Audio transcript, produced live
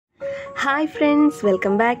Hi friends,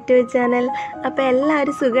 welcome back to our channel. അപ്പോൾ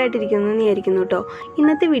എല്ലാവരും സുഖമായിട്ടിരിക്കുന്നു വിചാരിക്കുന്നു കേട്ടോ.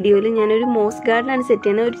 ഇന്നത്തെ വീഡിയോയിൽ ഞാനൊരു മോസ് ഗാർഡൻ ആണ് സെറ്റ്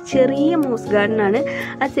ചെയ്യുന്നത്. ഒരു ചെറിയ മോസ് ഗാർഡൻ ആണ്.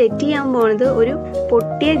 ആ സെറ്റ് ചെയ്യാൻ പോകുന്നത് ഒരു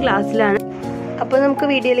പൊട്ടിയ ഗ്ലാസ്സിലാണ്. അപ്പോൾ നമുക്ക്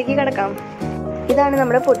വീഡിയോയിലേക്ക് കടക്കാം. ഇതാണ്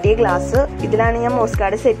നമ്മുടെ പൊട്ടിയ ഗ്ലാസ്. ഇതിലാണ് ഞാൻ മോസ്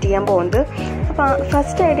ഗാർഡൻ സെറ്റ് ചെയ്യാൻ പോകുന്നത്. അപ്പോൾ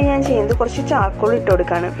ഫസ്റ്റായിട്ട് ഞാൻ ചെയ്യുന്നത് കുറച്ച് ചാർക്കോൾ ഇട്ട്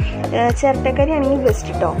കൊടുക്കുകയാണ്. ചിരട്ടക്കരി ആണെങ്കിൽ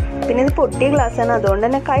ബെസ്റ്റ് കേട്ടോ. പിന്നെ ഇത് പൊട്ടിയ ഗ്ലാസ്സാണ്, അതുകൊണ്ട്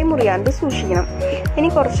തന്നെ കൈ മുറിയാണ്ട് സൂക്ഷിക്കണം. ഇനി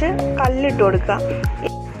കുറച്ച് കല്ലിട്ട് കൊടുക്കുക.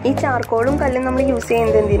 ഈ ചാർക്കോളും കല്ലും നമ്മൾ യൂസ്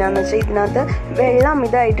ചെയ്യുന്നത് എന്തിനാണെന്ന് വെച്ചാൽ ഇതിനകത്ത് വെള്ളം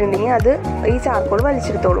അമിതമായിട്ടുണ്ടെങ്കിൽ അത് ഈ ചാർക്കോൾ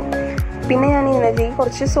വലിച്ചെടുത്തോളും. പിന്നെ ഞാൻ ഇതിനകത്തേക്ക്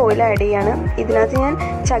കുറച്ച് സോയിൽ ആഡ് ചെയ്യാണ്. ഇതിനകത്ത് ഞാൻ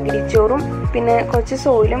ചകിരിച്ചോറും പിന്നെ കുറച്ച്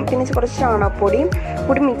സോയിലും പിന്നെ കുറച്ച് ചാണകപ്പൊടിയും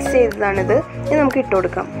കൂടി മിക്സ് ചെയ്തതാണിത്. ഇത് നമുക്ക് ഇട്ട്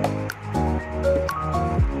കൊടുക്കാം.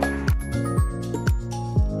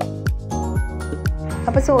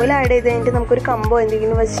 അപ്പോൾ സോയിൽ ആഡ് ചെയ്ത് കഴിഞ്ഞിട്ട് നമുക്കൊരു കമ്പോ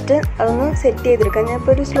എന്തെങ്കിലും വെച്ചിട്ട് അതൊന്ന് സെറ്റ് ചെയ്തെടുക്കാം.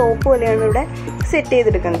 ഞാനിപ്പോൾ ഒരു സ്ലോപ്പ് പോലെയാണ് ഇവിടെ സെറ്റ്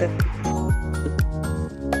ചെയ്തെടുക്കുന്നത്.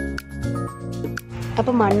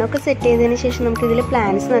 അപ്പോൾ മണ്ണൊക്കെ സെറ്റ് ചെയ്തതിന് ശേഷം നമുക്ക് ഇതിൽ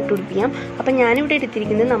പ്ലാന്റ്സ് നട്ടുപിടിപ്പിക്കാം. അപ്പോൾ ഞാനിവിടെ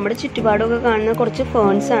എടുത്തിരിക്കുന്നത് നമ്മുടെ ചുറ്റുപാടൊക്കെ കാണുന്ന കുറച്ച്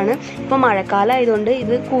ഫേൺസ് ആണ്. ഇപ്പോൾ മഴക്കാലം ആയതുകൊണ്ട്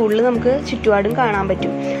ഇത് കൂടുതൽ നമുക്ക് ചുറ്റുപാടും കാണാൻ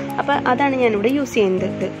പറ്റും. അപ്പോൾ അതാണ് ഞാനിവിടെ യൂസ്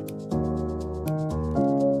ചെയ്യുന്നത്.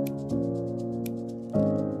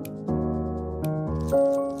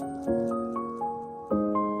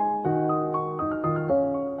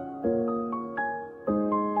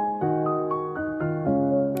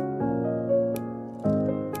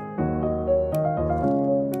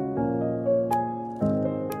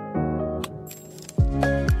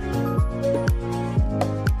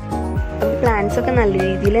 പ്ലാന്റ്സ് ഒക്കെ നല്ല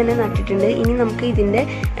രീതിയിൽ തന്നെ നട്ടിട്ടുണ്ട്. ഇനി നമുക്ക് ഇതിൻ്റെ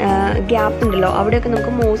ഗ്യാപ്പ് ഉണ്ടല്ലോ അവിടെയൊക്കെ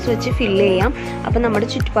നമുക്ക് മോസ് വെച്ച് ഫില്ല് ചെയ്യാം. അപ്പം നമ്മുടെ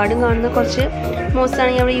ചുറ്റുപാടും കാണുന്ന കുറച്ച്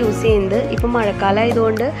മോസാണ് ഞാൻ ഇവിടെ യൂസ് ചെയ്യുന്നത്. ഇപ്പം മഴക്കാലം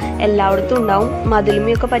ആയതുകൊണ്ട് എല്ലായിടത്തും ഉണ്ടാവും,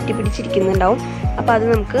 മതിലുമയൊക്കെ പറ്റി പിടിച്ചിരിക്കുന്നുണ്ടാവും. അപ്പോൾ അത്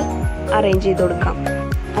നമുക്ക് അറേഞ്ച് ചെയ്ത് കൊടുക്കാം.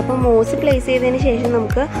 അപ്പോൾ മോസ് പ്ലേസ് ചെയ്തതിന് ശേഷം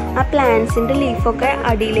നമുക്ക് ആ പ്ലാന്റ്സിൻ്റെ ലീഫൊക്കെ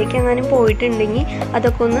അടിയിലേക്ക് എങ്ങാനും പോയിട്ടുണ്ടെങ്കിൽ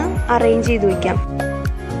അതൊക്കെ ഒന്ന് അറേഞ്ച് ചെയ്ത് വയ്ക്കാം.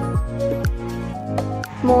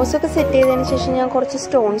 മോസൊക്കെ സെറ്റ് ചെയ്തതിന് ശേഷം ഞാൻ കുറച്ച്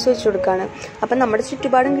സ്റ്റോൺസ് വെച്ച് കൊടുക്കുകയാണ്. അപ്പം നമ്മുടെ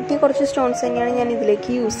ചുറ്റുപാടും കിട്ടിയ കുറച്ച് സ്റ്റോൺസ് തന്നെയാണ് ഞാൻ ഇതിലേക്ക്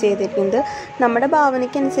യൂസ് ചെയ്തിരിക്കുന്നത്. നമ്മുടെ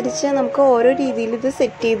ഭാവനയ്ക്കനുസരിച്ച് നമുക്ക് ഓരോ രീതിയിൽ ഇത്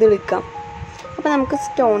സെറ്റ് ചെയ്തെടുക്കാം. അപ്പം നമുക്ക്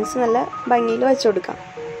സ്റ്റോൺസ് നല്ല ഭംഗിയിൽ വെച്ച് കൊടുക്കാം.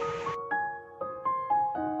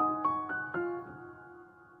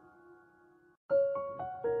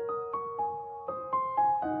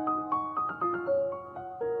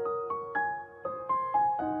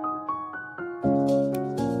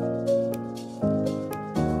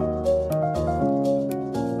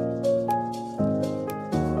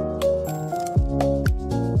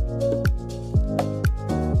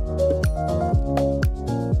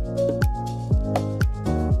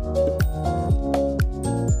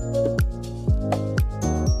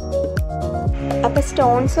 അപ്പോൾ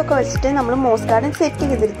സ്റ്റോൺസൊക്കെ വെച്ചിട്ട് നമ്മൾ മോസ് ഗാർഡൻ സെറ്റ്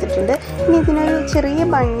ചെയ്തെടുത്തിട്ടുണ്ട്. ഇനി ഇതിനൊരു ചെറിയ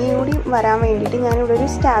ഭംഗി കൂടി വരാൻ വേണ്ടിയിട്ട് ഞാനിവിടെ ഒരു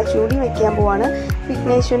സ്റ്റാച്ചു കൂടി വെക്കാൻ പോവാണ്.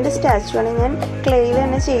 വിഘ്നേശ്വരൻ്റെ സ്റ്റാച്ചു ആണ്, ഞാൻ ക്ലേയിൽ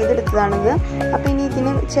തന്നെ ചെയ്തെടുത്തതാണിത്. അപ്പോൾ ഇനി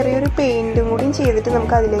ഇതിന് ചെറിയൊരു പെയിൻറ്റും കൂടിയും ചെയ്തിട്ട്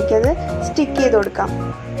നമുക്ക് അതിലേക്ക് അത് സ്റ്റിക്ക് ചെയ്ത് കൊടുക്കാം.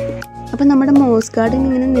 അപ്പോൾ നമ്മുടെ മോസ് ഗാർഡൻ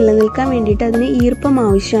ഇങ്ങനെ നിലനിൽക്കാൻ വേണ്ടിയിട്ട് അതിന് ഈർപ്പം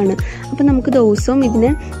ആവശ്യമാണ്. അപ്പോൾ നമുക്ക് ദിവസവും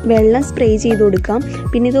ഇതിന് വെള്ളം സ്പ്രേ ചെയ്ത് കൊടുക്കാം.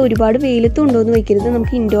 പിന്നെ ഇത് ഒരുപാട് വെയിലത്ത് കൊണ്ടുവന്ന് വയ്ക്കരുത്,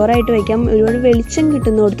 നമുക്ക് ഇൻഡോറായിട്ട് വയ്ക്കാം. ഒരുപാട് വെളിച്ചം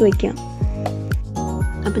കിട്ടുന്നിടത്ത് വയ്ക്കാം.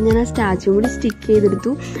 അപ്പം ഞാൻ ആ സ്റ്റാച്ചു കൂടി സ്റ്റിക്ക്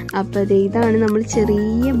ചെയ്തെടുത്തു. അപ്പോൾ ഇതാണ് നമ്മൾ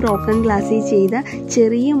ചെറിയ ബ്രോക്കൺ ഗ്ലാസ്സിൽ ചെയ്ത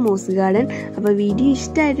ചെറിയ മോസ് ഗാർഡൻ. അപ്പോൾ വീഡിയോ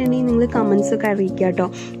ഇഷ്ടമായിട്ടുണ്ടെങ്കിൽ നിങ്ങൾ കമൻസൊക്കെ അറിയിക്കുക കേട്ടോ.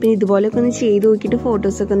 പിന്നെ ഇതുപോലെയൊക്കെ ഒന്ന് ചെയ്ത് നോക്കിയിട്ട്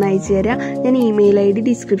ഫോട്ടോസൊക്കെ ഒന്ന് അയച്ചു തരാം. ഞാൻ ഇമെയിൽ ID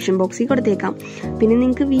ഡിസ്ക്രിപ്ഷൻ ബോക്സിൽ കൊടുത്തേക്കാം. പിന്നെ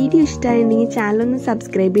നിങ്ങൾക്ക് വീഡിയോ ഇഷ്ടമായിട്ടുണ്ടെങ്കിൽ ചാനൽ ഒന്ന്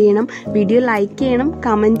സബ്സ്ക്രൈബ് ചെയ്യണം, വീഡിയോ ലൈക്ക് ചെയ്യണം,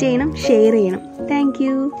 കമൻറ്റ് ചെയ്യണം, ഷെയർ ചെയ്യണം. താങ്ക്